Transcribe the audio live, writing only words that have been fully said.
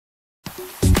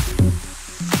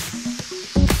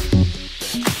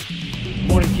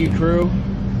Morning, Q crew.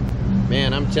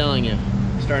 Man, I'm telling you,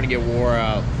 I'm starting to get wore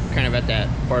out. Kind of at that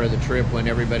part of the trip when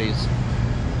everybody's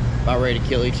about ready to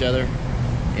kill each other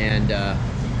and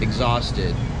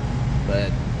exhausted. But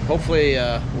hopefully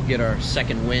we'll get our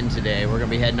second win today. We're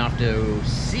gonna be heading off to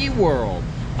SeaWorld.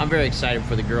 I'm very excited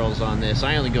for the girls on this.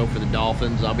 I only go for the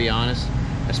dolphins, I'll be honest.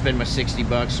 I spend my 60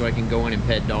 bucks so I can go in and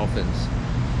pet dolphins.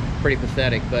 Pretty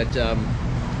pathetic, but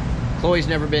Chloe's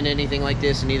never been anything like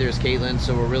this, and neither is Caitlin,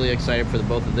 so we're really excited for the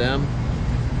both of them.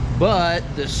 But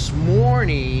this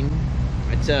morning,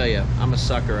 I tell you, I'm a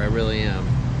sucker, I really am.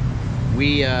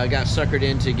 We got suckered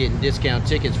into getting discount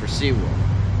tickets for SeaWorld,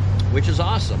 which is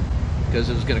awesome, because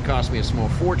it was gonna cost me a small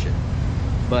fortune.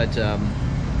 But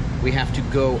we have to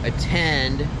go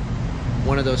attend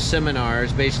one of those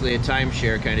seminars, basically a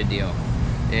timeshare kind of deal.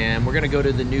 And we're gonna go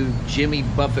to the new Jimmy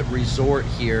Buffett Resort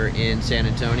here in San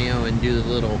Antonio and do the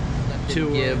little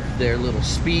tour, give their little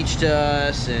speech to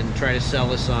us and try to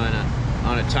sell us on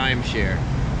a timeshare.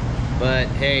 But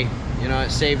hey, you know, it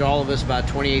saved all of us about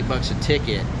 28 bucks a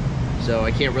ticket, so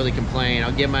I can't really complain.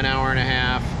 I'll give them an hour and a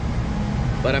half,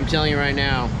 but I'm telling you right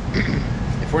now,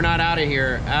 if we're not out of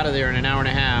there in an hour and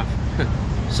a half,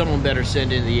 someone better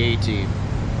send in the A-team.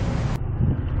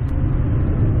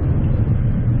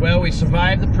 Well, we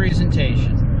survived the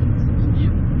presentation.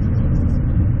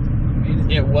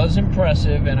 It was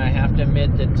impressive, and I have to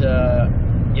admit that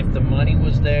if the money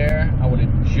was there, I would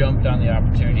have jumped on the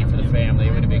opportunity for the family.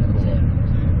 It would have been cool.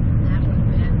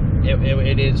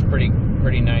 It is pretty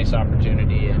nice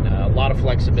opportunity, and a lot of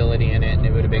flexibility in it, and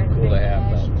it would have been cool to have.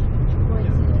 But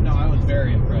no, I was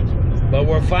very impressed with that. But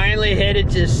we're finally headed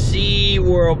to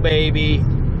SeaWorld, baby.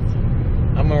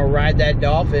 I'm gonna ride that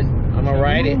dolphin. I'm gonna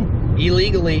ride it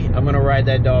illegally. I'm gonna ride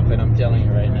that dolphin. I'm telling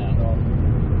you right now.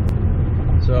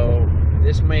 So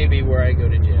this may be where I go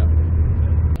to jail.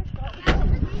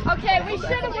 Okay, we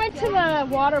should have went to the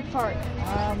water park.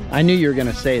 I knew you were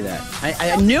gonna say that.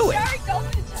 I knew it.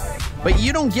 But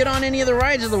you don't get on any of the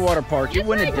rides of the water park. You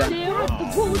wouldn't have done it.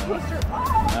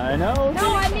 I know.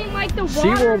 No, I mean like the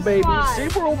water SeaWorld, baby. slide.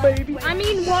 SeaWorld, baby. I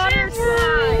mean water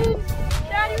slide.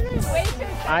 Daddy, this is way too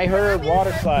excited. I heard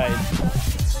water slide.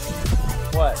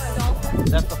 What?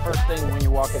 That's the first thing when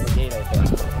you walk in the gate, I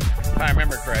think. If I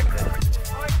remember correctly.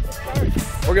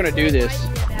 We're gonna do this.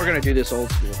 We're gonna do this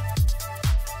old school.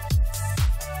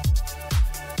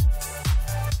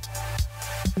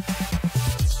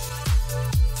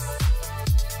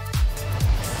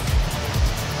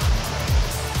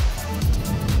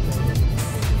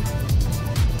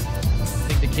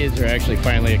 Kids are actually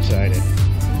finally excited,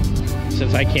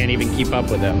 since I can't even keep up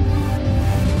with them.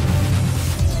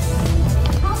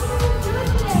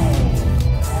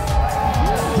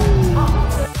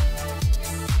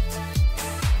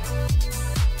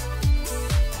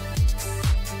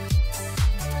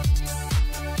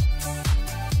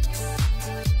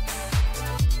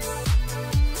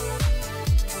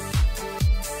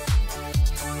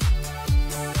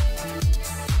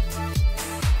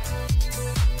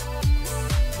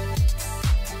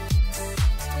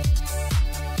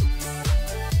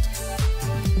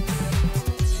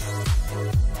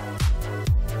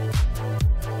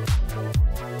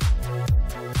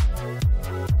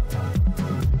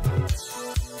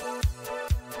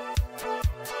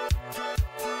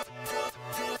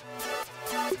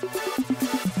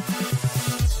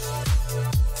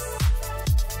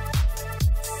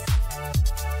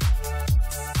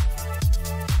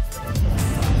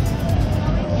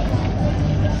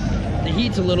 The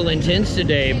heat's a little intense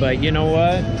today, but you know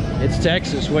what? It's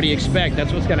Texas. What do you expect?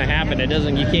 That's what's gonna happen.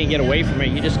 You can't get away from it.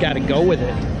 You just gotta go with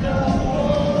it.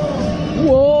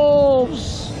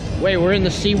 Wolves! Wait, we're in the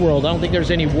SeaWorld. I don't think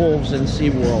there's any wolves in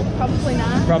SeaWorld. Probably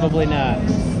not. Probably not.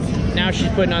 Now she's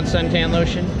putting on suntan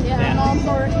lotion? Yeah, Mom's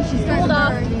already. She's pulled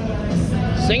up.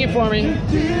 Sing it for me.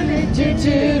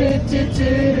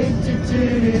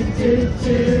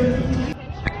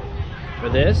 For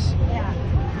this? Yeah.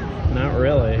 Not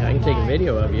really. I can take a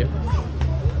video of you.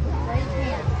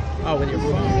 Oh, with your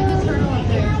phone.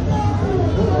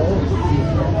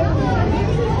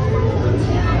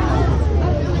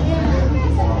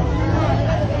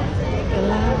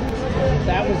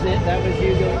 That was it. That was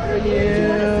you going for you.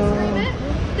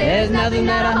 There's nothing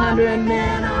that 100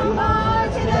 men on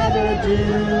Mars could ever do.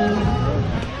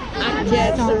 I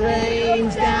catch the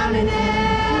rains down in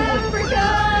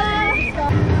Africa.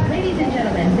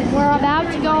 We're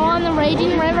about to go on the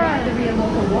Raging River.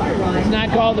 It's not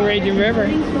called the Raging River.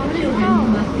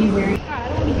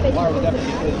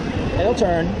 It'll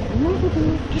turn.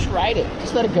 Just ride it.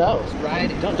 Just let it go. Just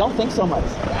ride it. Don't think so much.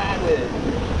 Ride with it.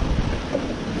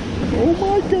 Oh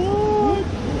my god!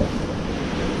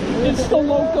 It's the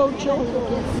Loco Choco.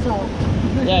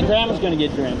 Yeah, Grandma's gonna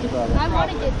get drenched, probably. I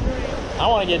want to get drenched. I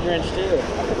want to get drenched too.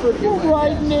 You're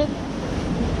riding it.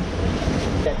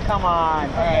 Okay, come on.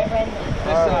 All right.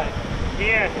 This side.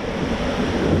 Yeah.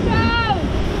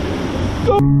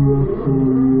 Go!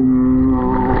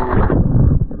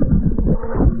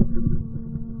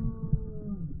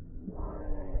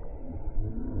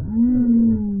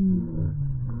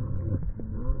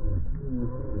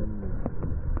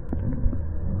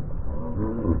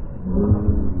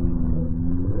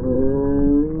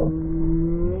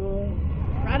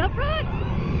 Right up front.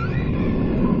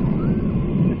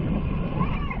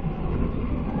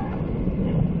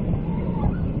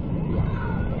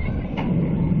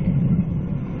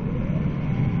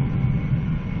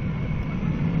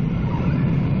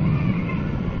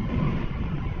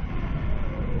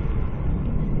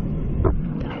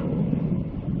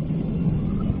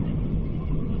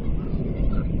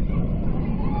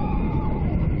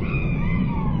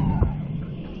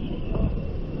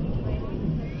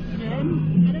 I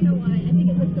don't know why. I think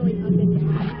it looks always ugly.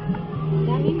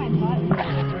 That means my butt.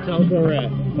 Tell us where we're at.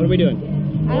 What are we doing?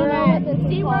 We're at the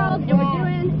SeaWorld and we're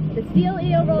doing the Steel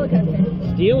Eel roller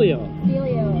coaster. Steel eel. Steel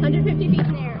Eel. 150 feet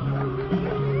in the air.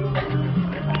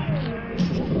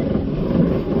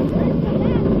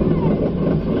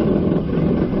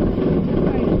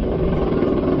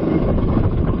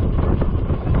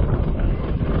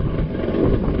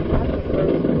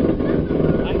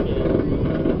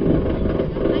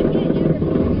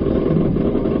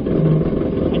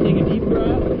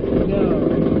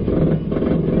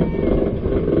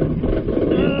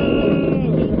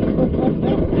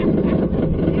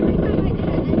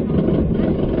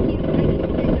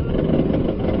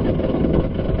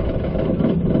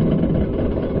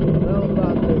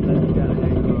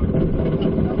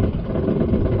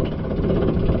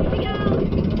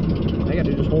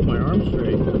 Hold my arm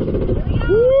straight.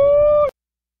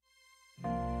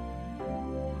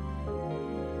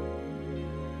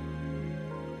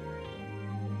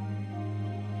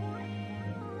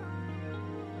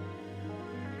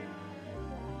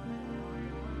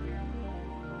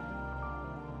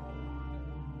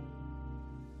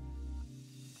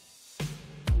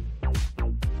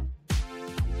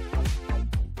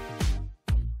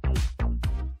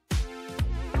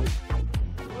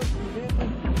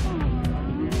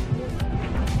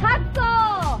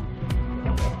 Hustle!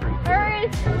 Hurry!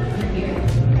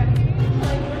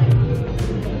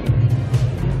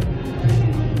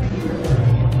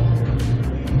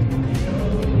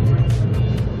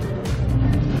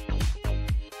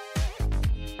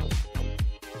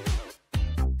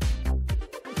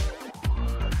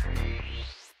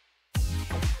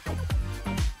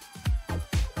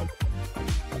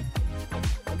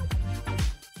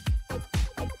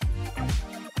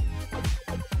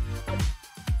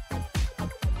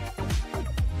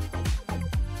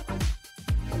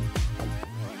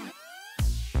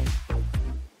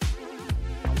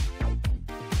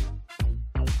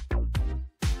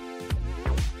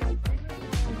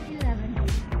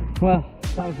 Well,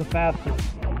 that was the fastest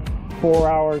 4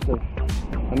 hours of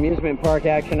amusement park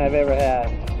action I've ever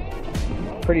had.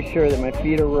 Pretty sure that my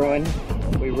feet are ruined.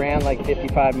 We ran like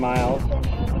 55 miles.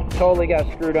 Totally got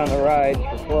screwed on the rides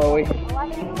for Chloe,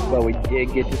 but we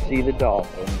did get to see the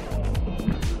dolphin.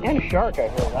 And a shark, I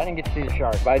heard. I didn't get to see the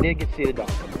shark, but I did get to see the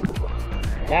dolphin.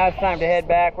 Now it's time to head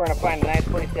back. We're going to find a nice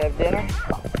place to have dinner.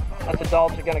 Us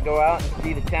adults are going to go out and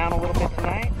see the town a little bit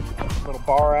tonight. A little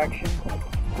bar action.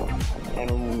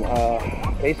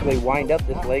 And basically wind up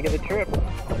this leg of the trip.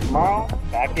 Tomorrow,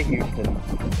 back to Houston.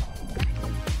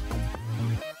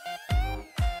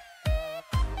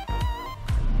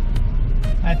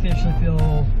 I officially feel a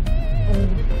little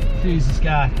Jesus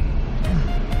guy.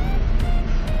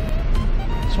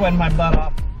 Sweating my butt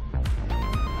off.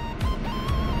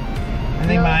 I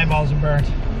think my eyeballs are burnt.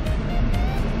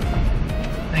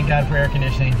 Thank God for air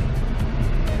conditioning.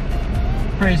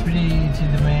 Praise be to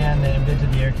the man that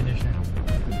invented the air conditioner.